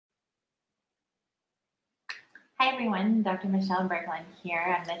Hi everyone, Dr. Michele Burklund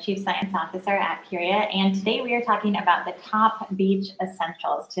here. I'm the Chief Science Officer at Puriya, and today we are talking about the top beach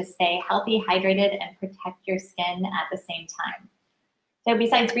essentials to stay healthy, hydrated, and protect your skin at the same time. So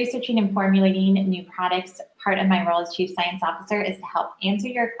besides researching and formulating new products, part of my role as Chief Science Officer is to help answer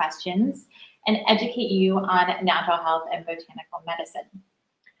your questions and educate you on natural health and botanical medicine.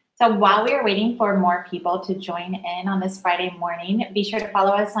 So while we are waiting for more people to join in on this Friday morning, be sure to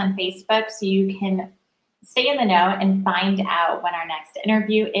follow us on Facebook so you can stay in the know and find out when our next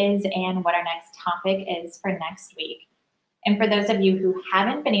interview is and what our next topic is for next week. And for those of you who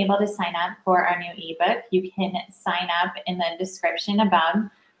haven't been able to sign up for our new ebook, you can sign up in the description above,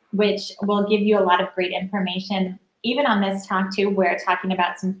 which will give you a lot of great information. Even on this talk too, we're talking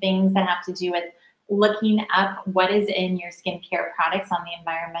about some things that have to do with looking up what is in your skincare products on the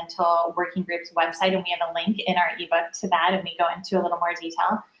Environmental Working Group's website. And we have a link in our ebook to that, and we go into a little more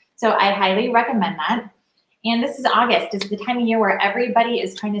detail. So I highly recommend that. And this is August. It's the time of year where everybody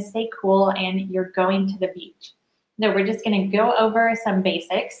is trying to stay cool and you're going to the beach. So we're just going to go over some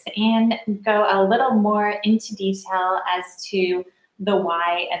basics and go a little more into detail as to the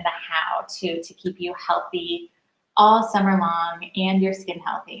why and the how to keep you healthy all summer long and your skin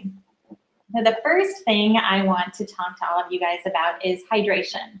healthy. Now, the first thing I want to talk to all of you guys about is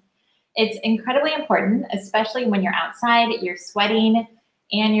hydration. It's incredibly important, especially when you're outside, you're sweating,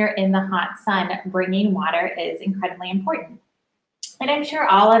 and you're in the hot sun. Bringing water is incredibly important. And I'm sure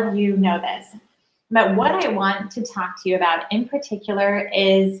all of you know this. But what I want to talk to you about in particular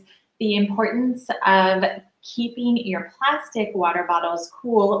is the importance of keeping your plastic water bottles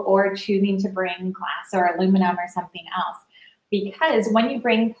cool or choosing to bring glass or aluminum or something else. Because when you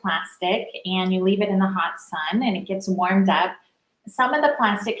bring plastic and you leave it in the hot sun and it gets warmed up, some of the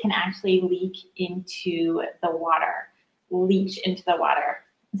plastic can actually leak into the water. Leach into the water.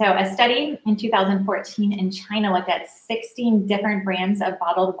 So a study in 2014 in China looked at 16 different brands of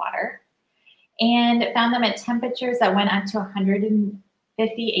bottled water and found them at temperatures that went up to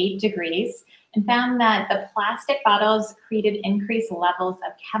 158 degrees and found that the plastic bottles created increased levels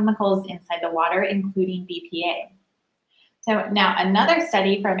of chemicals inside the water, including BPA. So now another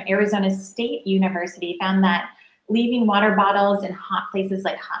study from Arizona State University found that leaving water bottles in hot places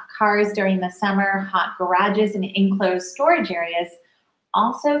like hot cars during the summer, hot garages, and enclosed storage areas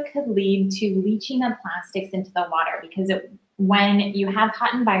also could lead to leaching of plastics into the water, because when you have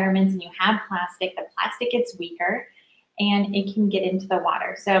hot environments and you have plastic, the plastic gets weaker and it can get into the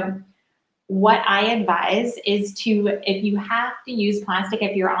water. So what I advise is to, if you have to use plastic,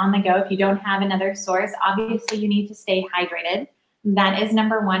 if you're on the go, if you don't have another source, obviously you need to stay hydrated. That is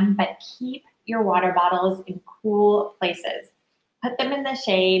number one, but keep your water bottles in cool places. Put them in the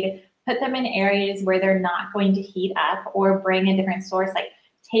shade, put them in areas where they're not going to heat up, or bring a different source. Like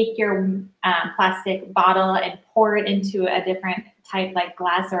take your plastic bottle and pour it into a different type like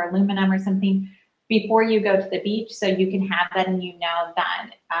glass or aluminum or something before you go to the beach, so you can have that and you know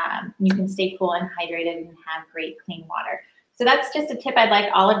that you can stay cool and hydrated and have great clean water. So that's just a tip I'd like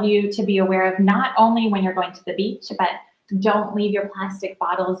all of you to be aware of, not only when you're going to the beach, but don't leave your plastic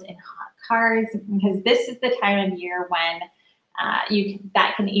bottles in hot cars, because this is the time of year when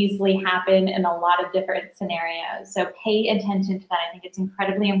that can easily happen in a lot of different scenarios. So pay attention to that. I think it's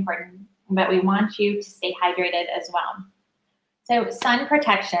incredibly important, but we want you to stay hydrated as well. So sun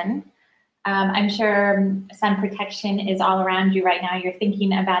protection. I'm sure sun protection is all around you right now. You're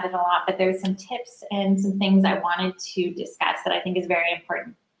thinking about it a lot, but there's some tips and some things I wanted to discuss that I think is very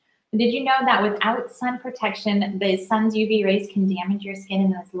important. Did you know that without sun protection, the sun's UV rays can damage your skin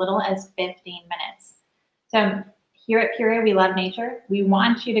in as little as 15 minutes? So here at Puriya, we love nature. We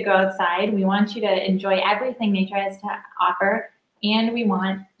want you to go outside. We want you to enjoy everything nature has to offer, and we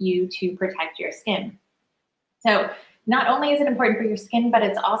want you to protect your skin. So not only is it important for your skin, but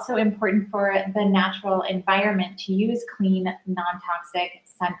it's also important for the natural environment to use clean, non-toxic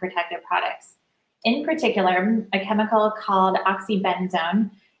sun protective products. In particular, a chemical called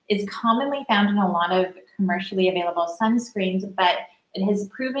oxybenzone is commonly found in a lot of commercially available sunscreens, but it has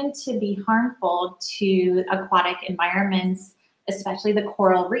proven to be harmful to aquatic environments, especially the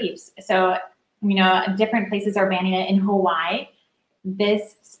coral reefs. So, different places are banning it. In Hawaii,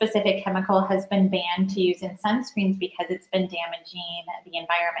 this specific chemical has been banned to use in sunscreens because it's been damaging the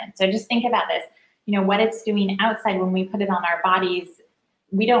environment. So just think about this, what it's doing outside when we put it on our bodies.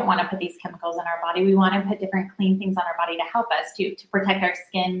 We don't want to put these chemicals in our body. We want to put different clean things on our body to help us to protect our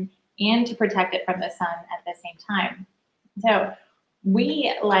skin and to protect it from the sun at the same time. So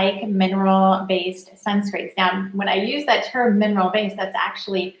we like mineral-based sunscreens. Now, when I use that term mineral-based, that's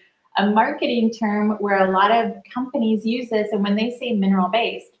actually a marketing term where a lot of companies use this. And when they say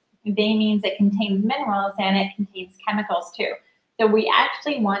mineral-based, They means it contains minerals and it contains chemicals too. So we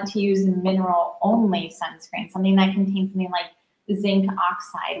actually want to use mineral only sunscreen, something that contains something like zinc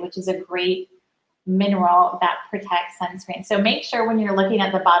oxide, which is a great mineral that protects sunscreen. So make sure when you're looking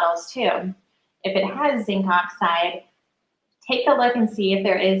at the bottles too, if it has zinc oxide, take a look and see if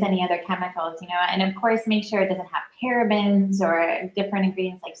there is any other chemicals, and of course, make sure it doesn't have parabens or different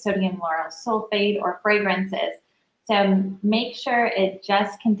ingredients like sodium lauryl sulfate or fragrances. So make sure it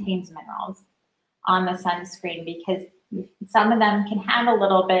just contains minerals on the sunscreen, because some of them can have a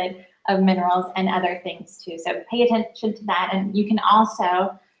little bit of minerals and other things too. So pay attention to that. And you can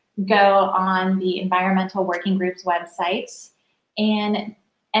also go on the Environmental Working Group's website and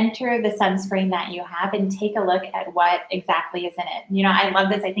enter the sunscreen that you have and take a look at what exactly is in it. I love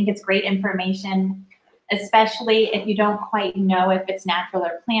this. I think it's great information, especially if you don't quite know if it's natural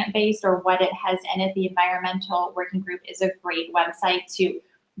or plant-based or what it has in it. The Environmental Working Group is a great website to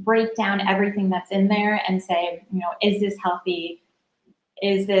break down everything that's in there and say, is this healthy?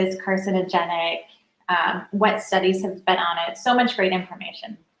 Is this carcinogenic? What studies have been on it? So much great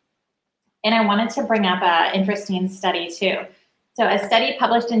information. And I wanted to bring up an interesting study too. So a study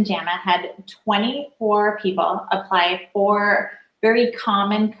published in JAMA had 24 people apply for very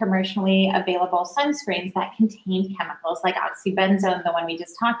common commercially available sunscreens that contained chemicals like oxybenzone, the one we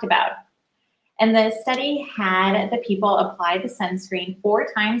just talked about. And the study had the people apply the sunscreen 4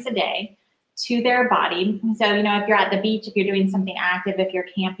 times a day to their body. So, if you're at the beach, if you're doing something active, if you're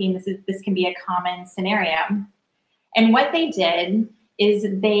camping, this can be a common scenario. And what they did is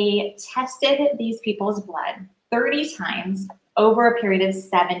they tested these people's blood 30 times over a period of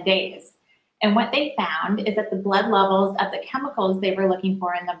 7 days. And what they found is that the blood levels of the chemicals they were looking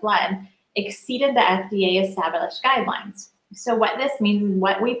for in the blood exceeded the FDA established guidelines. So what this means,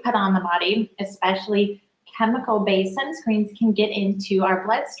 what we put on the body, especially chemical-based sunscreens, can get into our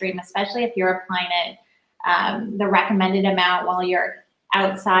bloodstream, especially if you're applying it the recommended amount while you're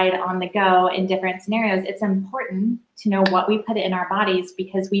outside on the go in different scenarios. It's important to know what we put in our bodies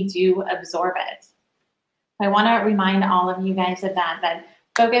because we do absorb it. I want to remind all of you guys of that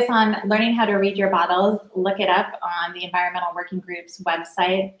focus on learning how to read your bottles. Look it up on the Environmental Working Group's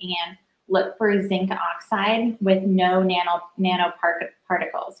website and look for zinc oxide with no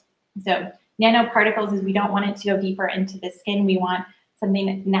nanoparticles. So nanoparticles is we don't want it to go deeper into the skin. We want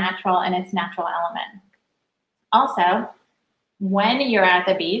something natural in its natural element. Also, when you're at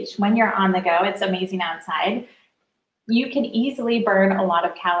the beach, when you're on the go, it's amazing outside. You can easily burn a lot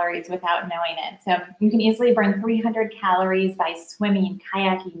of calories without knowing it. So you can easily burn 300 calories by swimming,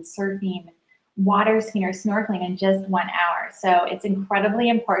 kayaking, surfing, water skiing, or snorkeling in just 1 hour. So it's incredibly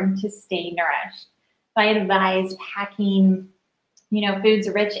important to stay nourished. So I advise packing, foods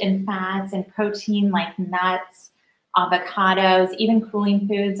rich in fats and protein like nuts, avocados, even cooling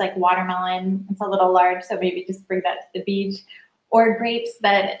foods like watermelon. It's a little large, so maybe just bring that to the beach. Or grapes,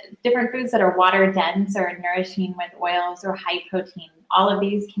 different foods that are water dense or nourishing with oils or high protein. All of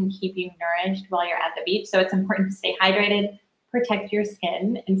these can keep you nourished while you're at the beach. So it's important to stay hydrated, protect your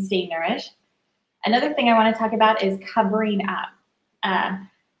skin, and stay nourished. Another thing I want to talk about is covering up.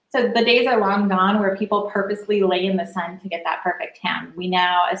 So the days are long gone where people purposely lay in the sun to get that perfect tan. We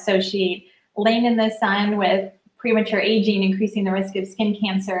now associate laying in the sun with premature aging, increasing the risk of skin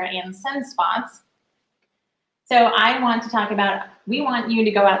cancer and sunspots. So I want to talk about, we want you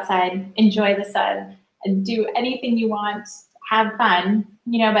to go outside, enjoy the sun, and do anything you want, have fun,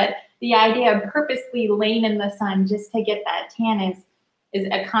 but the idea of purposely laying in the sun just to get that tan is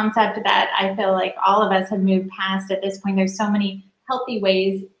a concept that I feel like all of us have moved past at this point. There's so many healthy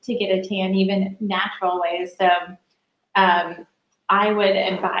ways to get a tan, even natural ways. So I would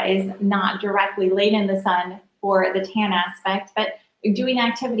advise not directly laying in the sun for the tan aspect, but doing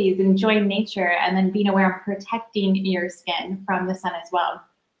activities, enjoying nature, and then being aware of protecting your skin from the sun as well.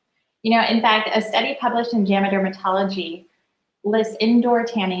 In fact, a study published in JAMA Dermatology lists indoor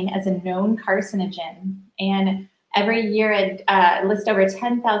tanning as a known carcinogen, and every year it lists over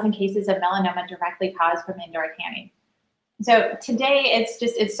 10,000 cases of melanoma directly caused from indoor tanning. So today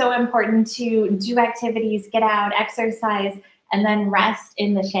it's so important to do activities, get out, exercise, and then rest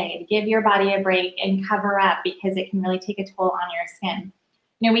in the shade. Give your body a break and cover up because it can really take a toll on your skin.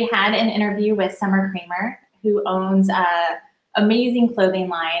 We had an interview with Summer Kramer, who owns an amazing clothing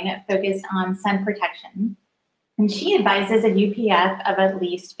line focused on sun protection. And she advises a UPF of at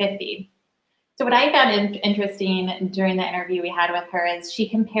least 50. So what I found interesting during the interview we had with her is she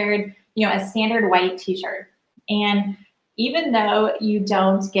compared, a standard white t-shirt. And even though you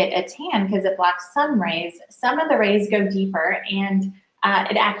don't get a tan because it blocks sun rays, some of the rays go deeper and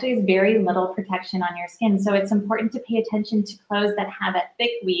it actually has very little protection on your skin. So it's important to pay attention to clothes that have a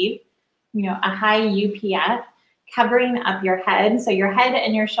thick weave, a high UPF, covering up your head. So your head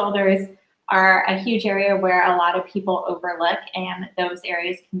and your shoulders are a huge area where a lot of people overlook, and those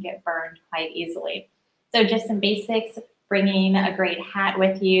areas can get burned quite easily. So just some basics, bringing a great hat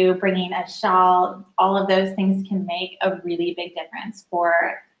with you, bringing a shawl, all of those things can make a really big difference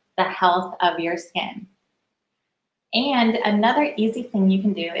for the health of your skin. And another easy thing you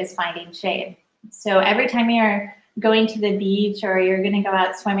can do is finding shade. So every time you're going to the beach or you're going to go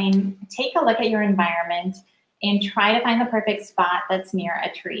out swimming, take a look at your environment and try to find the perfect spot that's near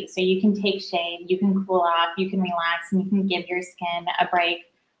a tree. So you can take shade, you can cool off, you can relax, and you can give your skin a break.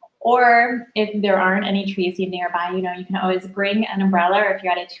 Or if there aren't any trees nearby, you can always bring an umbrella, or if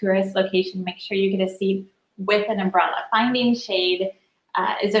you're at a tourist location, make sure you get a seat with an umbrella. Finding shade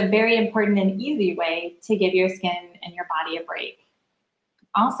is a very important and easy way to give your skin and your body a break.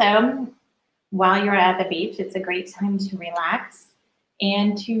 Also, while you're at the beach, it's a great time to relax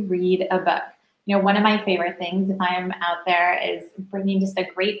and to read a book. One of my favorite things if I'm out there is bringing just a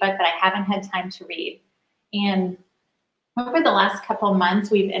great book that I haven't had time to read. And over the last couple of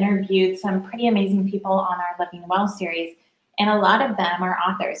months, we've interviewed some pretty amazing people on our Living Well series, and a lot of them are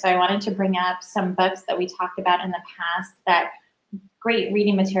authors. So I wanted to bring up some books that we talked about in the past that great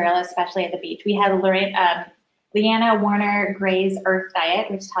reading material, especially at the beach. We had Leanna Warner Gray's Earth Diet,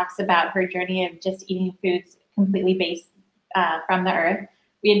 which talks about her journey of just eating foods completely based from the earth.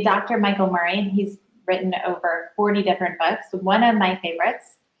 We had Dr. Michael Murray, and he's written over 40 different books. One of my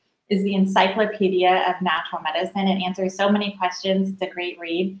favorites is the Encyclopedia of Natural Medicine. It answers so many questions. It's a great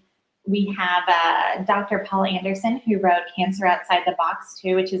read. We have Dr. Paul Anderson, who wrote Cancer Outside the Box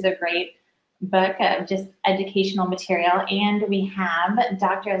too, which is a great book of just educational material. And we have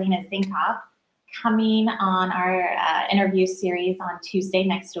Dr. Alina Zinkoff coming on our interview series on Tuesday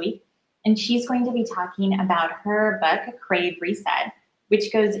next week. And she's going to be talking about her book, Crave Reset,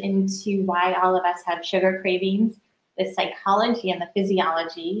 which goes into why all of us have sugar cravings, the psychology and the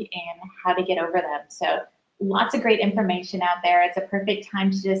physiology, and how to get over them. So lots of great information out there. It's a perfect time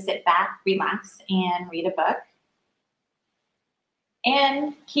to just sit back, relax, and read a book.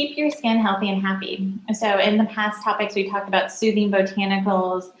 And keep your skin healthy and happy. So in the past topics, we talked about soothing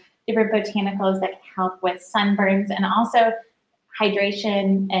botanicals, different botanicals that can help with sunburns, and also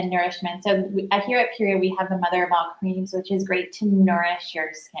hydration and nourishment. So here at Puriya, we have the mother of all creams, which is great to nourish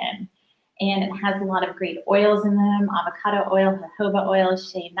your skin. And it has a lot of great oils in them: avocado oil, jojoba oil,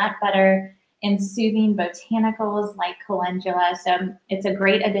 shea nut butter, and soothing botanicals like calendula. So it's a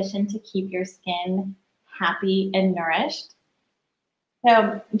great addition to keep your skin happy and nourished.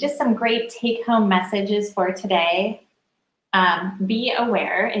 So just some great take-home messages for today. Be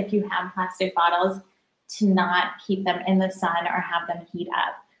aware if you have plastic bottles to not keep them in the sun or have them heat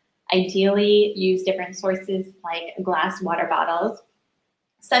up. Ideally, use different sources like glass water bottles.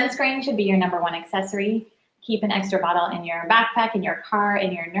 Sunscreen should be your number one accessory. Keep an extra bottle in your backpack, in your car,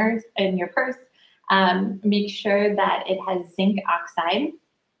 in your purse. Make sure that it has zinc oxide.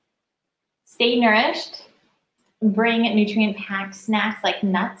 Stay nourished. Bring nutrient-packed snacks like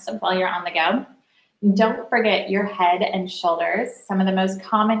nuts while you're on the go. Don't forget your head and shoulders, some of the most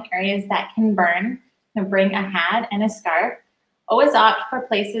common areas that can burn. So bring a hat and a scarf. Always opt for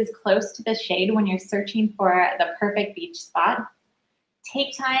places close to the shade when you're searching for the perfect beach spot.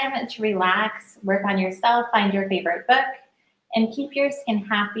 Take time to relax, work on yourself, find your favorite book, and keep your skin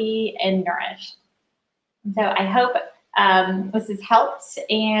happy and nourished. So I hope this has helped.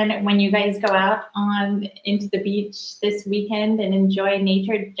 And when you guys go out into the beach this weekend and enjoy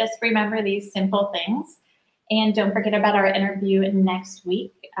nature, just remember these simple things. And don't forget about our interview next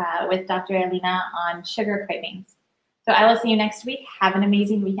week with Dr. Alina on sugar cravings. So I will see you next week. Have an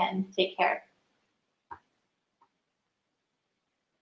amazing weekend. Take care.